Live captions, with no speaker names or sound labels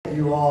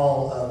You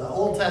all, the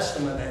Old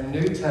Testament and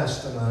New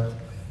Testament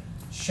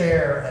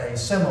share a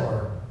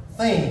similar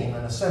theme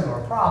and a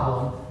similar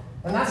problem,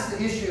 and that's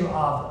the issue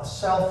of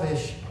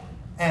selfish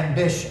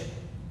ambition.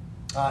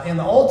 In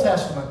the Old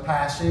Testament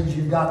passage,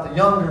 you've got the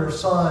younger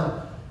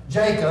son,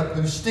 Jacob,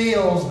 who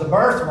steals the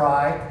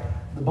birthright,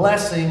 the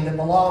blessing that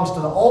belongs to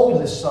the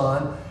oldest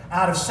son,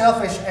 out of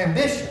selfish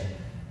ambition.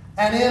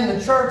 And in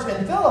the church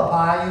in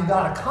Philippi, you've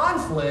got a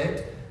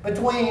conflict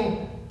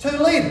between two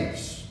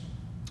leaders.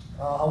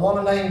 A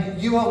woman named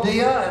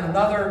Euodia and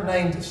another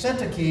named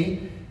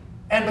Syntyche,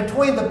 and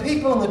between the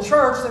people in the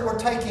church that were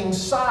taking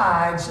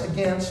sides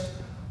against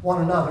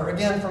one another,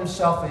 again from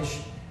selfish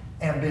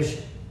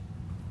ambition.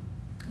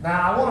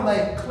 Now, I want to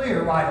make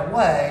clear right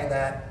away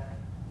that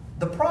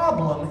the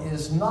problem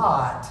is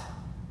not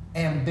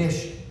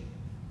ambition.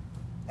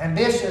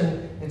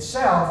 Ambition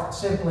itself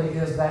simply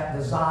is that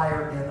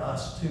desire in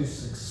us to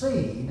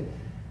succeed.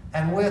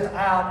 And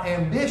without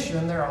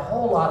ambition, there are a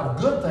whole lot of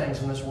good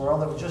things in this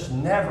world that will just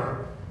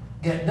never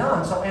get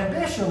done. So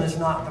ambition is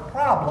not the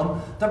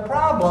problem. The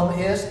problem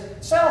is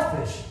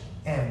selfish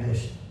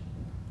ambition.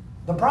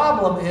 The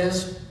problem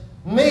is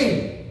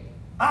me,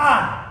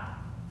 I,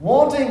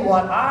 wanting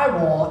what I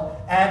want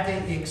at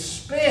the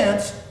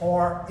expense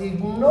or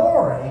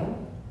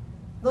ignoring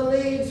the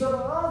needs of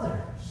others.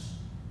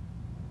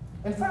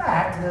 In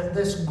fact,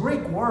 this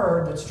Greek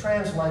word that's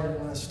translated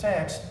in this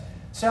text,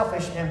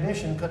 selfish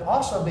ambition, could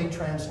also be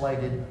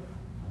translated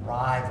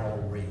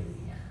rivalry.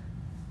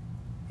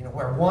 You know,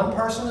 where one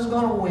person is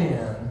going to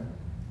win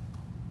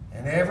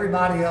and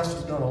everybody else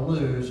is going to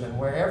lose. And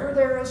wherever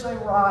there is a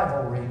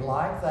rivalry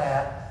like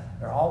that,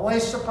 there are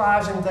always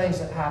surprising things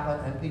that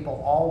happen and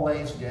people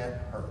always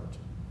get hurt.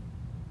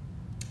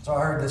 So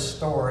I heard this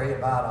story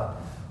about a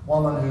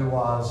woman who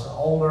was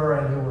older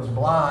and who was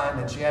blind,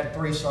 and she had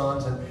 3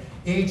 sons, and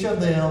each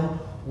of them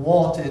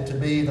wanted to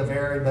be the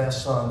very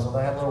best son, so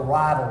they had a little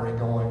rivalry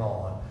going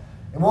on.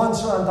 And one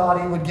son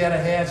thought he would get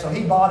ahead, so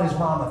he bought his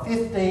mom a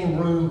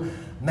 15-room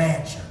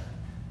mansion,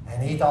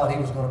 and he thought he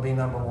was going to be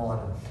number 1.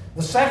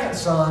 The second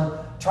son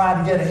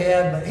tried to get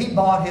ahead, but he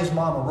bought his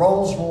mom a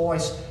Rolls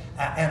Royce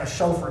and a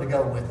chauffeur to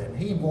go with him.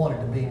 He wanted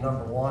to be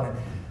number 1. And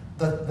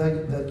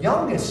the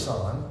youngest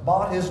son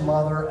bought his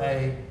mother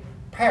a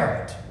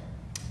parrot.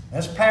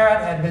 This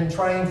parrot had been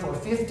trained for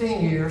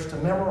 15 years to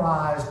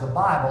memorize the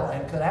Bible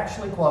and could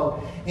actually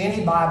quote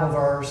any Bible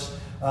verse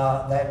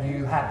that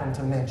you happen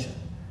to mention.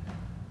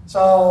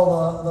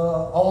 So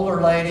the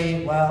older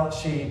lady, well,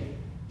 she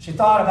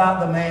thought about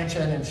the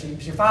mansion, and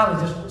she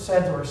finally just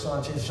said to her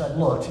son, she said,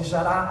 look, she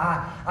said,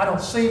 I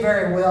don't see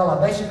very well.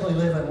 I basically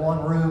live in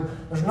one room.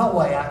 There's no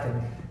way I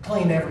can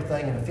clean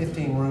everything in a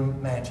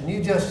 15-room mansion.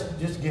 You just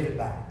give it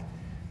back.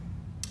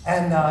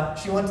 And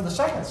she went to the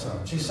second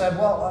son. She said,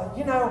 well,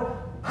 you know,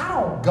 I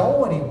don't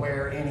go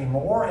anywhere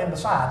anymore, and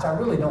besides, I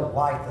really don't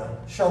like the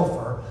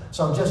chauffeur,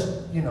 so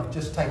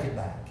just take it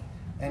back.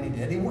 And he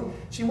did.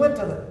 She went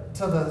to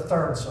the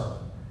third son.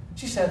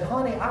 She said,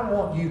 honey, I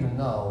want you to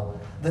know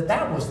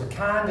that was the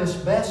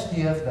kindest, best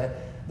gift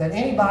that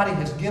anybody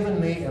has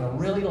given me in a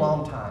really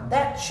long time.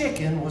 That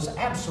chicken was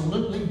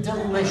absolutely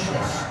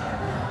delicious.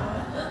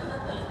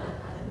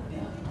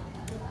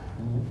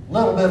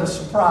 Little bit of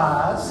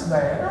surprise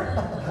there.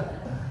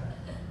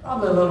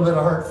 Probably a little bit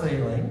of hurt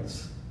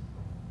feelings.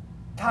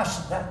 Gosh,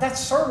 that's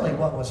certainly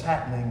what was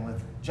happening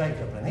with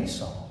Jacob and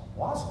Esau,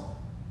 wasn't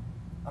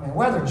it? I mean,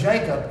 whether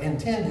Jacob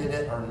intended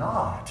it or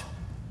not,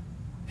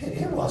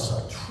 it was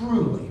a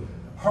truly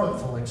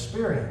hurtful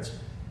experience.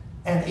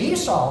 And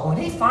Esau, when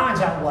he finds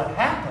out what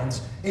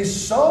happens, is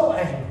so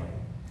angry.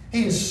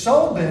 He is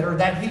so bitter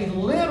that he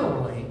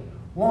literally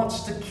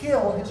wants to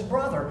kill his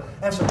brother.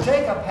 And so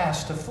Jacob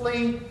has to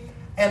flee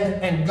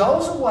and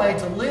goes away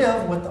to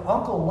live with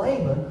Uncle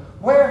Laban,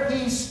 where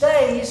he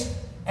stays.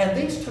 And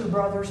these two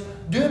brothers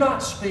do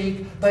not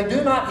speak, they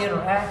do not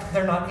interact,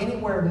 they're not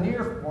anywhere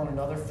near one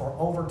another for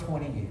over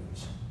 20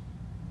 years.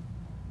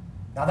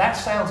 Now that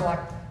sounds like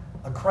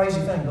a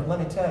crazy thing, but let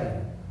me tell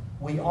you,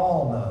 we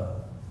all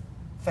know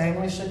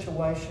family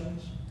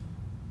situations,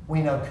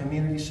 we know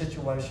community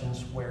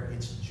situations where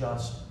it's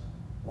just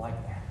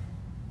like that.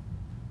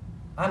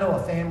 I know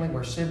a family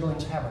where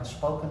siblings haven't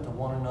spoken to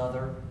one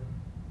another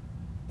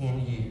in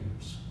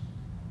years.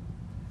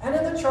 And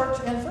in the church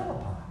in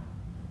Philippi.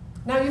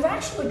 Now, you've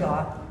actually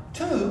got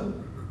 2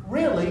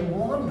 really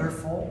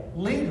wonderful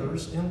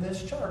leaders in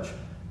this church.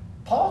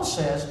 Paul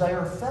says they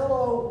are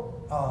fellow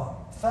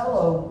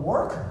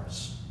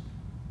workers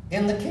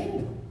in the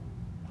kingdom.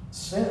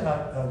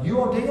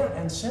 Euodia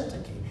and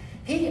Syntyche.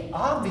 He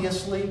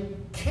obviously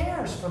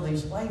cares for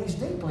these ladies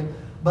deeply,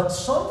 but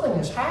something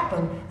has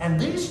happened, and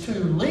these 2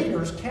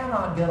 leaders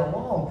cannot get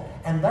along,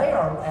 and they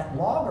are at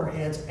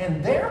loggerheads,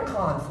 and their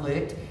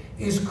conflict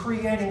is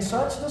creating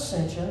such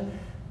dissension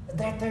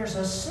that there's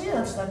a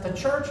sense that the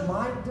church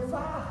might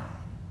divide.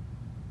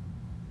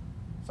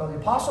 So the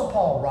Apostle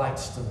Paul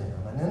writes to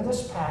them, and in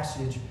this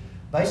passage,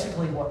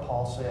 basically what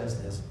Paul says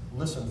is,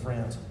 listen,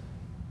 friends,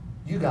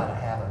 you got to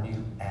have a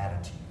new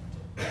attitude.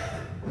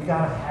 You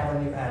got to have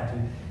a new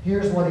attitude.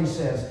 Here's what he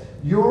says.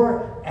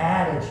 Your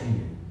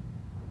attitude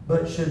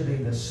but should be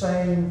the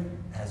same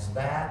as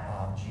that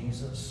of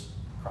Jesus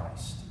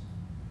Christ.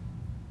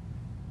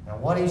 Now,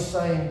 what he's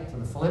saying to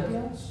the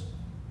Philippians,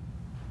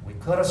 we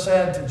could have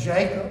said to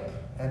Jacob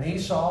and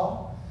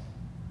Esau,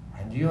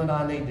 and you and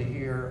I need to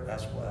hear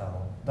as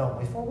well, don't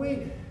we? For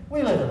we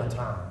live in a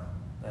time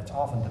that's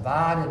often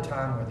divided, a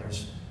time where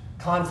there's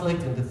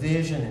conflict and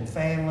division in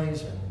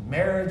families and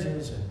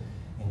marriages and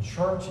in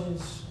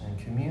churches and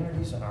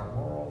communities in our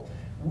world.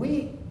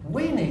 We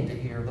need to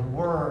hear the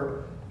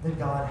word that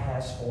God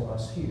has for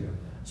us here.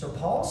 So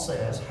Paul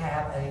says,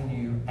 have a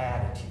new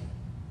attitude.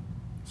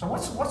 So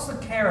what's the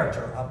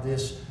character of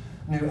this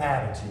new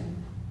attitude?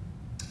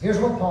 Here's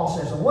what Paul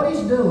says. And what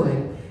he's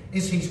doing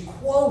is he's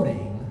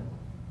quoting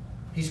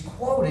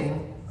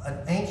an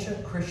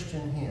ancient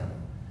Christian hymn.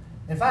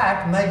 In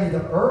fact, maybe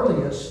the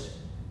earliest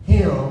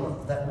hymn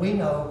that we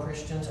know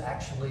Christians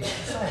actually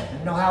sing.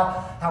 You know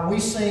how we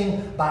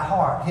sing by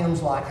heart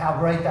hymns like How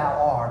Great Thou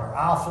Art, or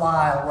I'll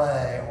Fly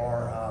Away,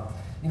 or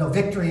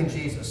Victory in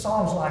Jesus,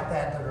 songs like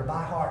that are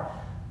by heart.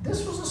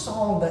 This was a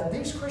song that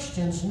these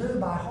Christians knew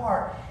by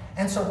heart.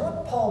 And so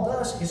what Paul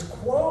does is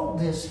quote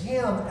this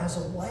hymn as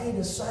a way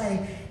to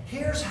say,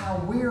 here's how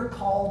we're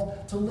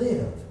called to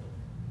live.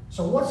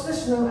 So what's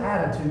this new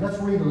attitude? Let's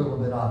read a little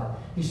bit of it.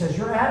 He says,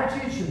 your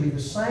attitude should be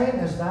the same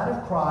as that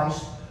of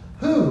Christ,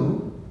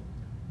 who,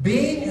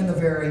 being in the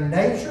very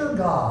nature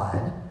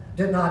God,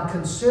 did not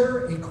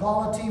consider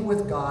equality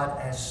with God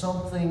as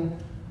something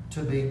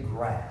to be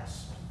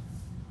grasped.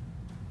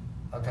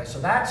 Okay, so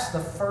that's the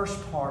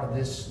first part of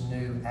this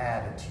new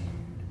attitude.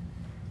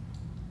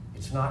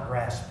 It's not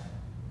grasping.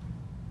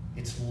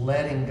 It's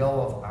letting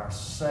go of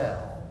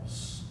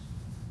ourselves.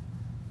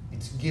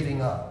 It's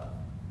giving up.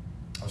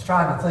 I was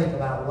trying to think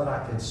about what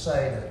I could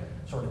say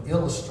to sort of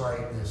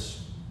illustrate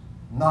this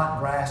not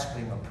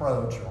grasping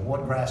approach, or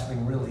what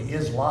grasping really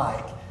is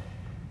like.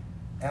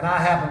 And I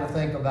happen to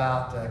think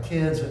about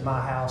kids at my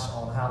house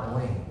on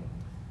Halloween.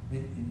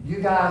 You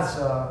guys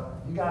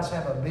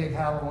have a big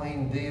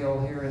Halloween deal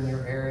here in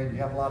your area? Do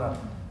you have a lot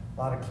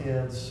of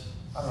kids?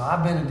 I don't know.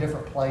 I've been in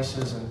different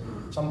places,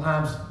 and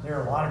sometimes there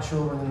are a lot of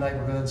children in the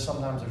neighborhood.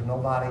 Sometimes there's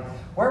nobody.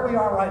 Where we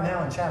are right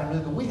now in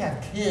Chattanooga, we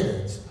have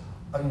kids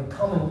coming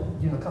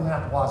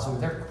out to Wazoo.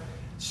 There are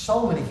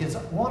so many kids.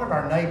 One of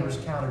our neighbors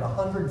counted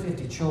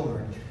 150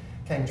 children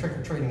came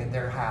trick-or-treating at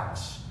their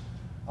house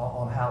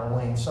on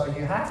Halloween. So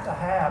you have to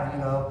have,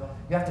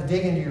 you have to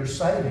dig into your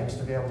savings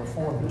to be able to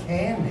afford the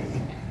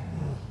candy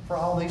for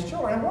all these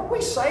children. And what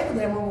we say to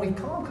them when we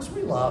come, because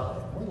we love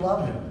it. We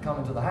love them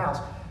coming to the house.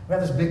 We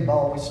have this big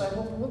bowl. We say,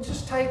 well, we'll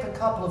just take a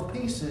couple of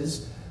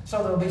pieces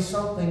so there'll be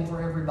something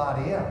for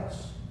everybody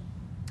else.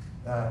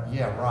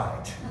 Yeah,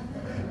 right.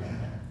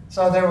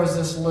 So there was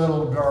this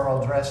little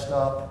girl dressed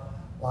up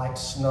like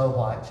Snow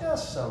White,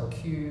 just so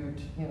cute,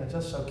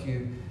 just so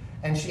cute.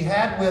 And she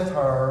had with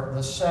her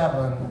the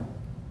 7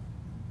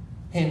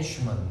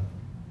 henchmen.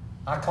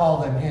 I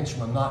call them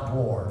henchmen, not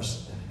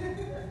dwarves.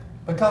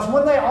 Because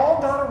when they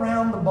all got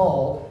around the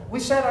bowl, we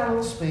said our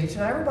little speech,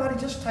 and everybody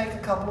just take a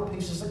couple of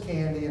pieces of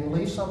candy and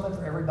leave something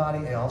for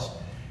everybody else.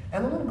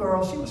 And the little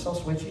girl, she was so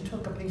sweet, she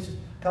took a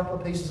couple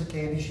of pieces of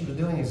candy. She was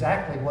doing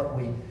exactly what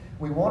we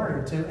wanted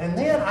her to. And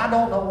then I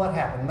don't know what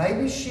happened.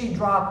 Maybe she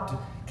dropped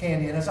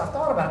candy, and as I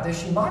thought about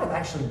this, she might have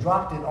actually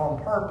dropped it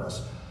on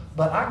purpose.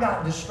 But I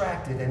got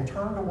distracted and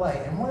turned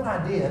away. And when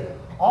I did,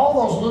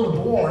 all those little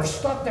dwarves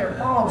stuck their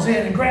palms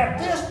in and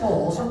grabbed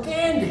fistfuls of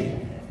candy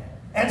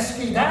and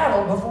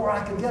skedaddled before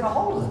I could get a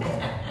hold of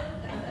them.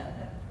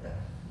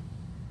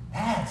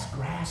 That's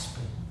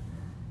grasping.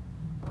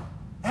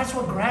 That's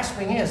what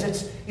grasping is.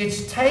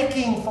 It's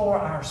taking for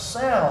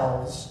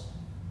ourselves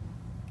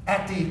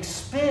at the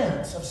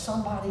expense of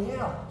somebody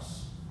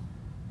else.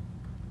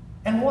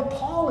 And what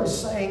Paul is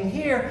saying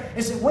here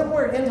is that when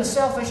we're into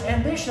selfish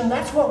ambition,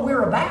 that's what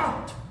we're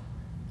about.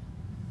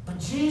 But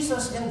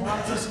Jesus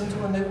invites us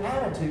into a new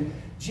attitude.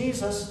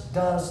 Jesus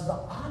does the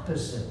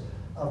opposite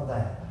of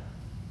that.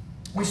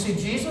 We see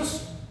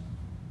Jesus,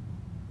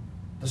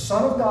 the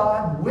Son of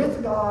God,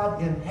 with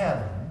God in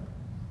heaven,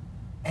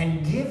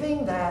 and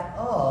giving that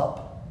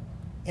up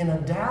in a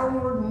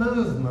downward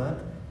movement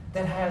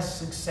that has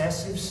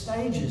successive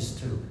stages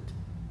to it.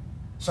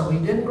 So he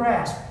didn't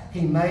grasp.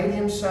 He made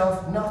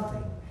himself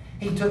nothing.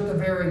 He took the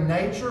very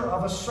nature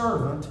of a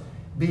servant,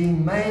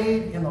 being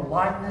made in the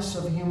likeness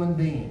of a human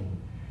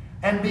being.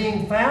 And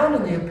being found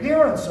in the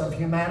appearance of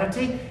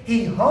humanity,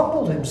 he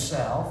humbled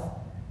himself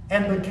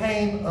and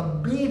became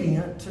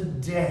obedient to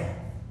death,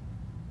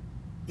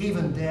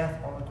 even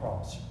death on the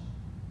cross.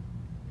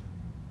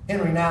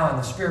 Henry Nouwen,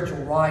 the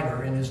spiritual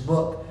writer, in his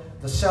book,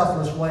 The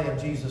Selfless Way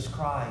of Jesus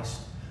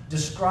Christ,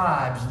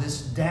 describes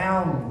this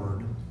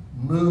downward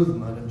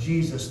movement of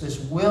Jesus, this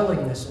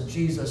willingness of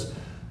Jesus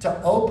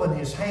to open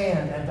his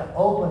hand and to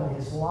open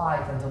his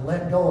life and to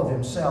let go of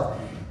himself.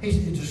 He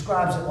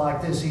describes it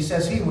like this. He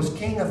says, he was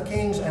King of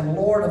kings and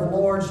Lord of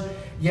lords,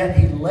 yet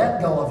he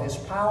let go of his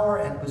power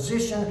and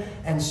position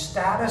and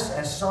status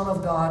as Son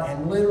of God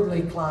and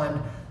literally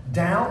climbed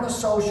down the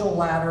social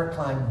ladder,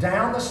 climbed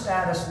down the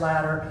status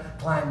ladder,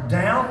 climbed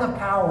down the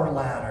power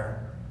ladder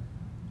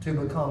to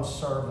become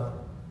servant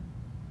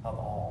of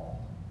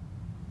all.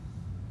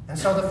 And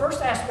so the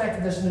first aspect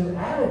of this new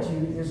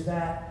attitude is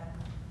that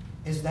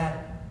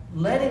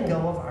letting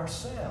go of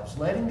ourselves,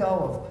 letting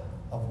go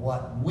of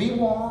what we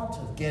want,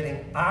 of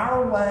getting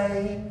our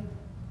way,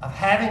 of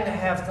having to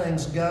have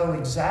things go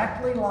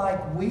exactly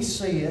like we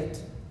see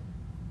it.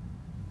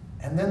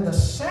 And then the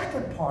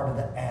second part of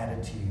the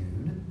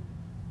attitude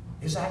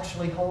is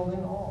actually holding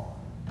on.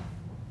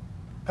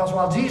 Because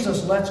while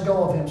Jesus lets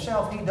go of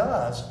himself, he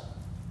does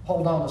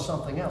hold on to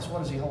something else.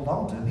 What does he hold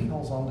on to? He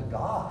holds on to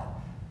God,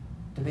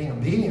 to being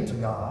obedient to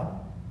God,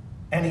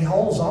 and he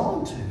holds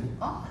on to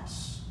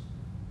us.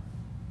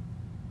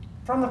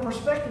 From the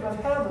perspective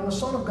of heaven, the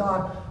Son of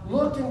God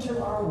looked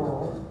into our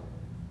world,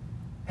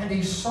 and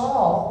he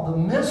saw the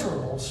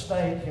miserable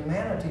state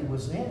humanity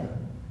was in.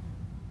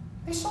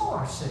 He saw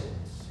our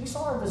sickness. He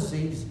saw our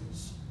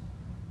diseases.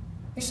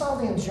 He saw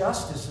the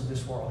injustice of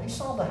this world. He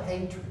saw the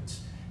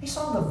hatreds. He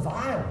saw the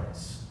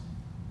violence.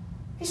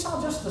 He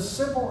saw just the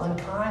simple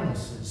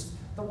unkindnesses,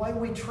 the way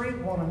we treat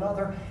one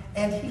another.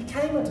 And he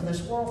came into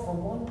this world for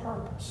one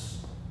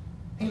purpose.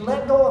 He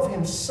let go of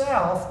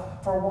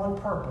himself for one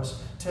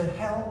purpose, to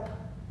help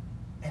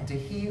and to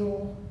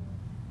heal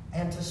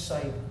and to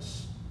save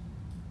us.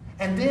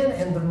 And then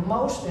in the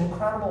most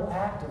incredible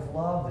act of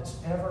love that's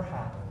ever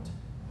happened,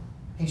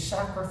 he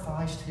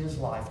sacrificed his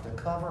life to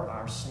cover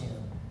our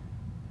sin.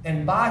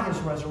 And by his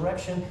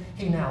resurrection,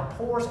 he now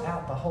pours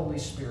out the Holy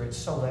Spirit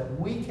so that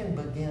we can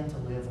begin to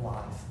live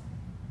life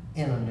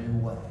in a new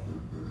way,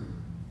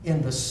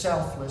 in the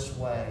selfless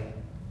way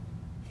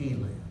he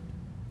lived.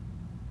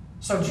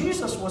 So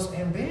Jesus was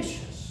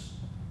ambitious.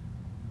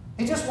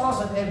 He just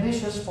wasn't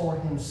ambitious for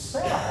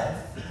himself.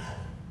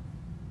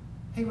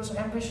 He was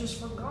ambitious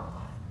for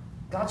God,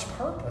 God's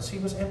purpose. He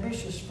was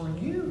ambitious for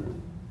you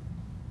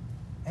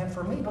and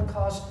for me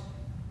because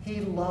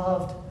he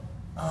loved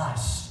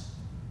us.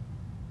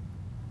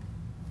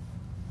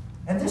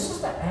 And this is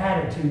the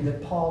attitude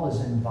that Paul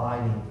is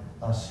inviting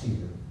us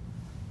here.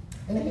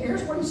 And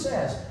here's what he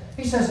says.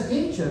 He says,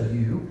 each of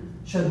you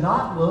should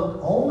not look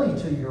only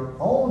to your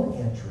own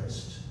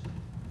interest,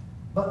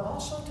 but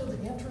also to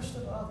the interest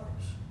of others.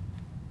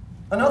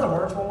 In other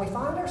words, when we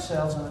find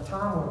ourselves in a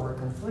time where we're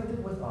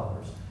conflicted with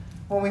others,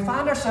 when we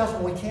find ourselves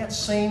when we can't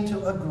seem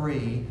to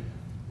agree,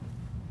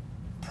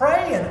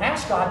 pray and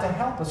ask God to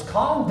help us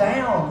calm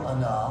down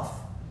enough,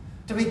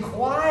 to be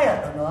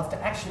quiet enough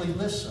to actually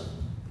listen,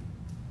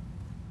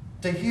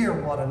 to hear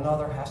what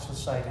another has to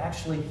say, to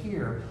actually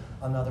hear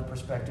another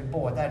perspective.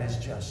 Boy, that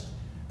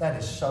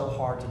is so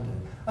hard to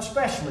do,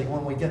 especially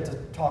when we get to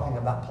talking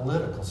about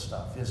political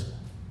stuff, isn't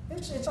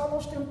it? It's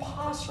almost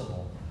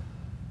impossible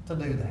to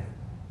do that.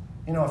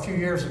 You know, a few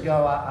years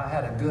ago, I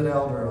had a good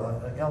elder,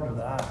 an elder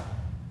that I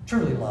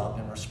truly loved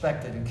and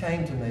respected, who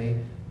came to me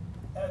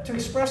to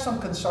express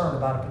some concern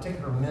about a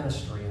particular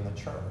ministry in the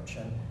church.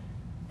 And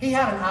he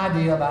had an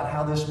idea about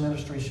how this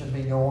ministry should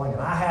be going,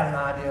 and I had an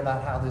idea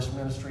about how this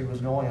ministry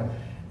was going.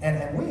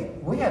 And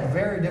we had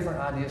very different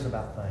ideas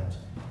about things.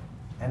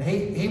 And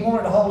he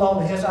wanted to hold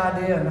on to his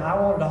idea, and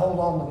I wanted to hold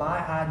on to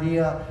my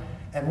idea.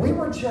 And we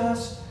were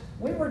just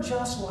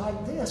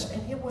like this.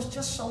 And it was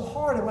just so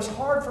hard. It was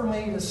hard for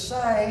me to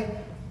say,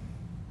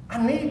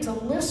 I need to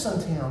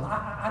listen to him.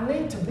 I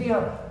need to be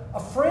a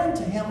friend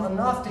to him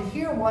enough to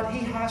hear what he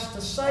has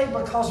to say,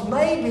 because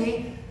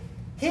maybe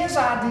his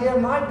idea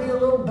might be a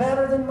little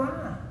better than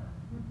mine.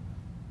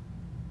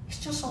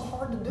 It's just so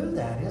hard to do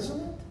that, isn't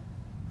it?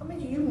 I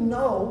mean, you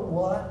know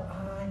what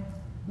I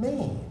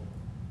mean.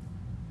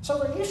 So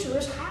the issue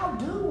is, how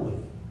do we?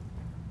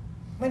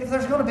 I mean, if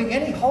there's going to be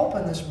any hope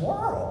in this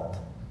world,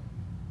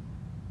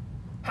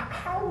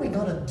 how are we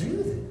going to do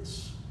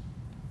this?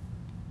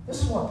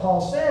 This is what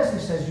Paul says. He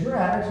says, your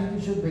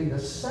attitude should be the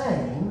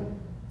same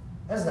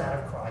as that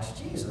of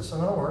Christ Jesus.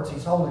 In other words,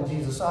 he's holding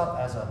Jesus up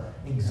as an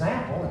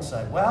example and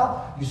saying,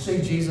 well, you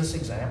see Jesus'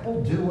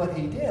 example, do what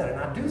he did. And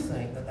I do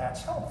think that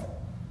that's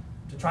helpful,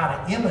 to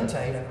try to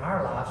imitate in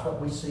our lives what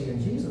we see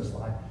in Jesus'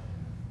 life.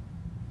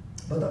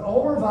 But the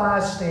Old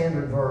Revised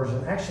Standard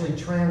Version actually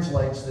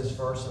translates this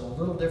verse in a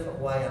little different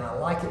way, and I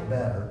like it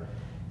better.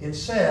 It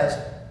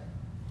says,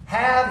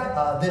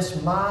 have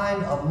this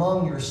mind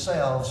among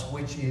yourselves,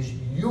 which is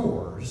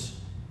yours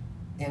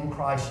in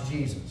Christ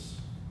Jesus.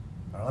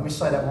 All right, let me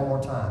say that one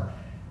more time.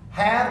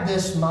 Have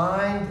this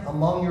mind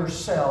among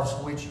yourselves,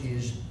 which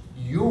is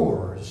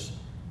yours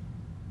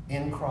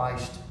in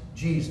Christ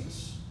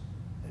Jesus.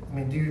 I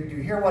mean, do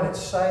you hear what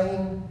it's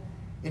saying?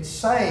 It's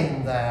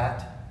saying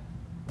that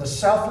the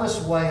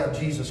selfless way of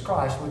Jesus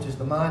Christ, which is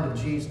the mind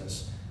of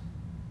Jesus,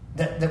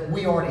 that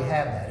we already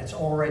have that. It's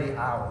already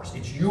ours.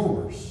 It's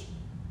yours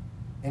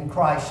in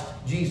Christ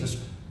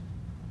Jesus.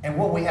 And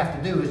what we have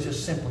to do is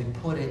just simply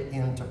put it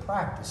into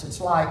practice. It's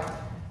like,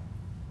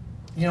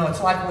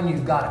 it's like when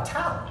you've got a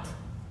talent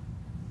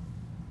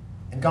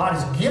and God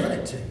has given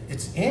it to you.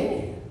 It's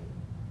in you,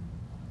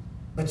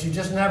 but you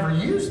just never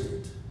used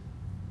it.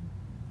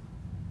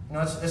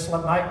 It's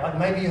like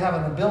maybe you have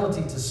an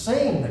ability to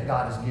sing that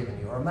God has given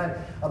you, or maybe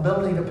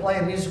ability to play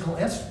a musical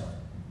instrument.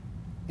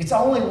 It's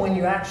only when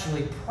you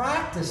actually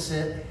practice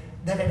it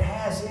that it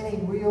has any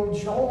real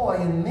joy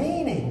and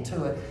meaning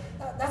to it.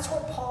 That's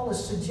what Paul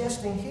is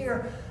suggesting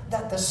here,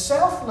 that the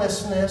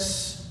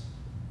selflessness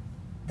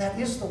that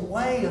is the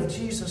way of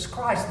Jesus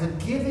Christ, the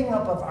giving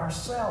up of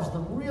ourselves, the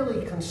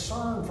really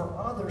concern for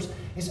others,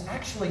 is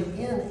actually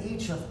in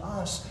each of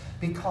us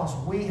because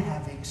we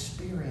have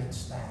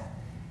experienced that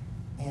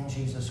in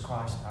Jesus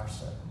Christ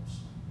ourselves.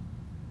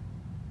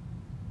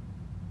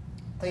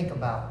 Think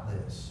about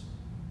this.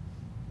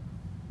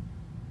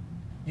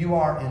 You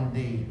are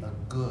indeed a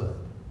good,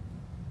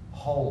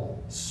 holy,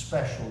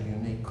 special,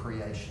 unique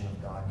creation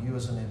of God. You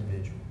as an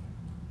individual,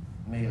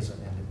 me as an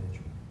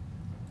individual.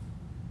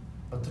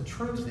 But the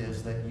truth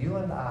is that you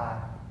and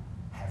I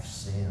have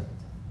sinned.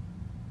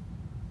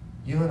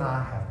 You and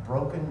I have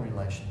broken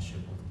relationship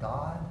with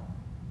God.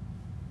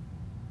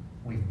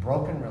 We've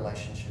broken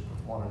relationship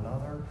with one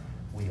another.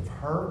 We have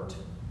hurt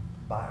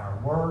by our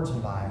words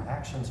and by our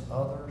actions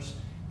others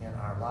in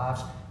our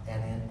lives.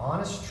 And in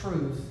honest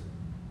truth,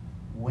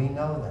 we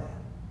know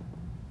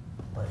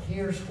that. But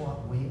here's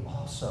what we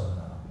also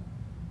know.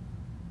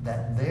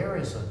 That there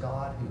is a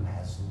God who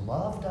has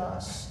loved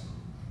us,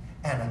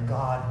 and a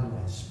God who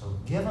has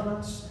forgiven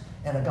us,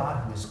 and a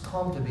God who has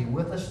come to be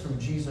with us through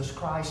Jesus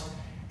Christ,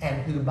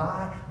 and who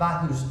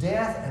by whose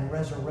death and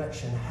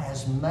resurrection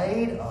has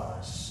made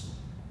us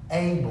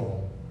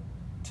able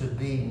to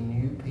be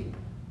new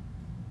people.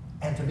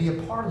 And to be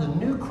a part of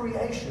the new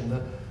creation,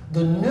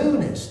 the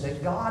newness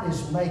that God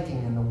is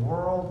making in the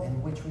world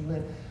in which we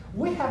live.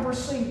 We have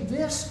received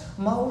this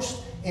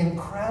most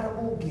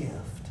incredible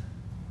gift.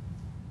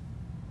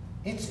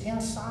 It's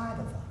inside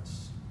of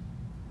us.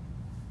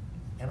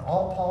 And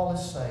all Paul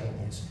is saying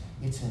is,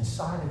 it's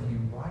inside of you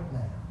right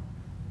now.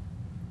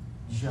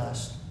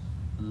 Just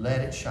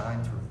let it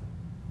shine through.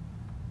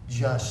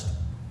 Just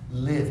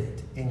live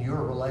it in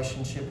your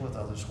relationship with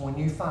others. When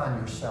you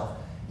find yourself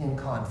in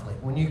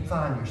conflict, when you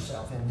find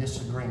yourself in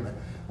disagreement,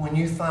 when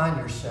you find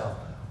yourself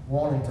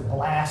wanting to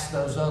blast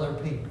those other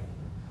people,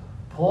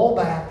 pull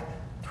back,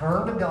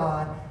 turn to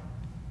God,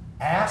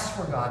 ask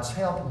for God's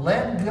help,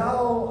 let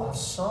go of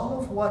some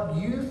of what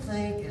you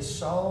think is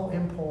so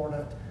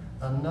important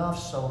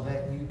enough so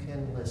that you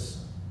can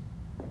listen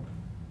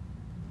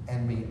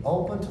and be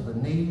open to the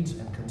needs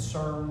and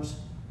concerns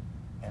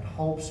and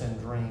hopes and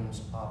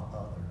dreams of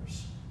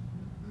others.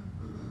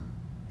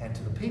 And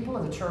to the people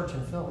of the church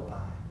in Philippi,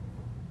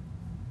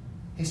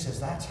 he says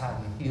that's how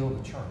you heal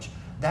the church.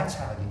 That's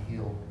how you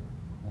heal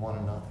one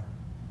another.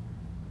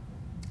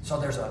 So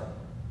there's a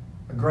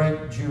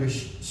great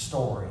Jewish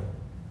story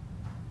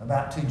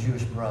about two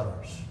Jewish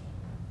brothers.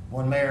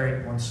 One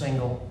married, one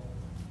single.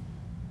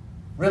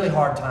 Really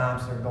hard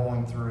times they're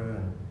going through.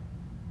 And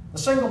the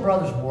single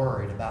brother's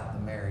worried about the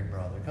married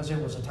brother because it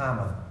was a time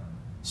of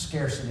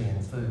scarcity in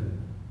food.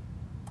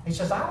 He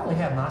says, I only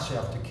have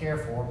myself to care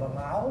for, but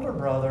my older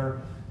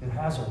brother, who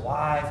has a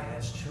wife, he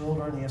has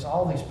children, he has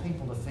all these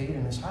people to feed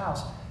in his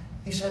house.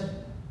 He said,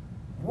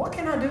 what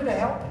can I do to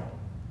help him?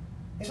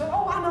 He said,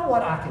 oh, I know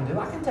what I can do.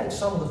 I can take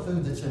some of the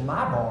food that's in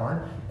my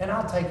barn and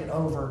I'll take it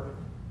over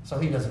so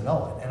he doesn't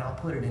know it, and I'll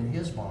put it in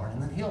his barn,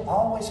 and then he'll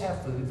always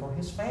have food for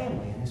his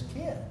family and his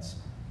kids.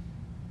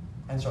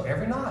 And so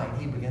every night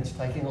he begins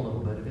taking a little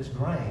bit of his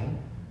grain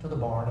to the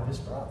barn of his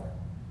brother.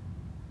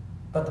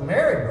 But the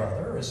married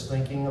brother is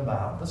thinking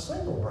about the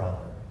single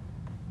brother.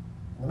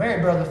 And the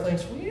married brother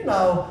thinks, well, you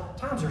know,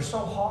 times are so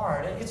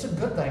hard. It's a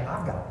good thing.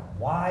 I've got a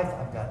wife.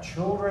 I've got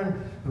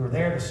children who are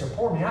there to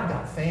support me. I've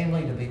got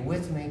family to be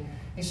with me.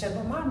 He said,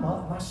 but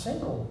my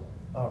single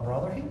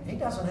brother, he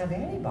doesn't have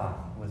anybody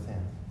with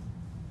him.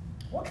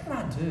 What can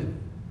I do?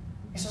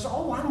 He says,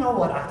 oh, I know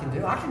what I can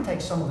do. I can take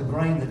some of the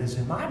grain that is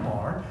in my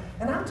barn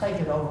and I'll take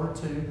it over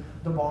to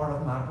the barn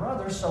of my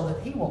brother so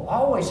that he will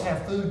always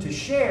have food to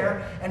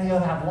share and he'll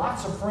have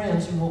lots of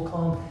friends who will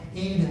come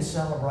eat and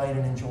celebrate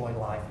and enjoy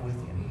life with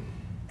him.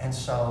 And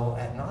so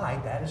at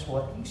night, that is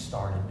what he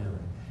started doing.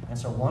 And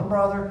so one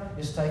brother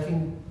is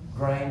taking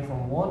grain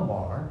from one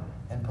barn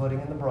and putting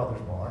in the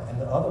brother's barn, and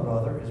the other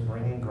brother is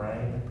bringing grain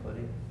and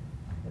putting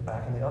it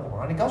back in the other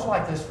barn. And it goes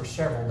like this for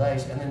several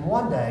days, and then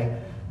one day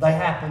they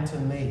happen to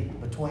meet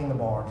between the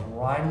barns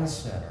right in the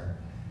center,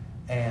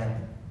 and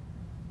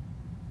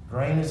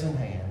grain is in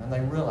hand, and they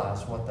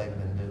realize what they've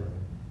been doing.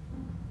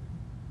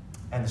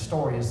 And the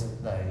story is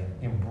that they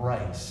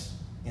embrace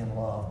in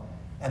love.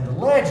 And the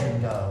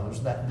legend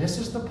goes that this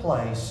is the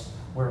place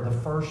where the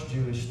first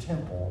Jewish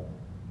temple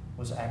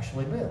was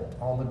actually built,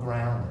 on the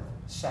ground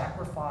of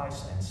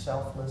sacrifice and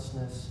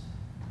selflessness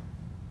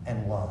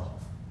and love.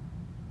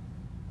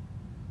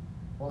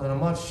 Well, in a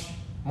much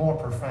more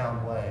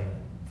profound way,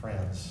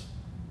 friends,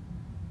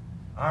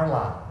 our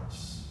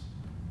lives,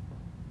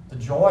 the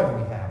joy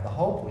we have, the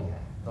hope we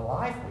have, the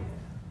life we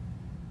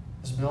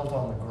have, is built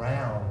on the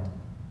ground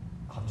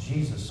of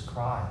Jesus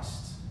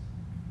Christ,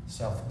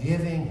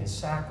 self-giving, his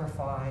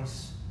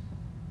sacrifice,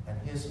 and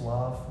his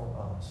love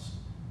for us.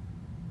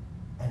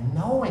 And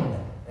knowing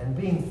that and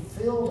being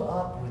filled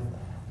up with that,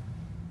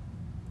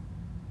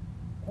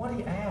 what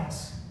he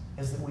asks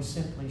is that we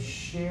simply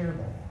share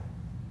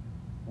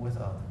that with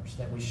others,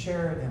 that we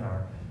share it in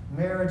our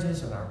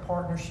marriages and our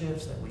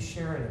partnerships, that we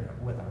share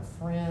it with our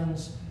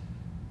friends,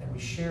 that we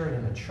share it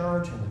in the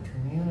church and the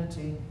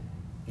community,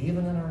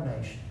 even in our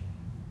nation.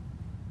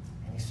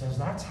 And he says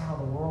that's how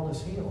the world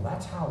is healed.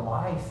 That's how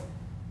life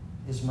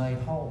is made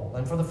whole.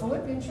 And for the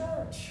Philippian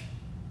church,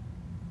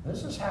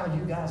 this is how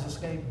you guys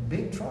escape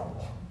big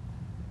trouble.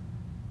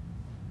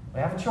 We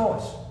have a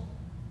choice.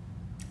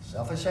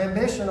 Selfish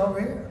ambition over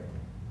here.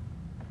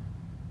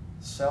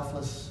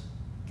 Selfless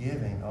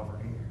giving over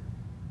here.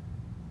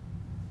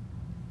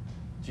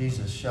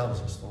 Jesus shows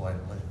us the way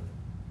to live.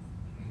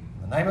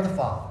 In the name of the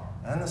Father,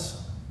 and the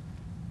Son,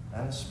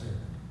 and the Spirit.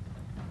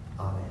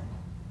 Amen.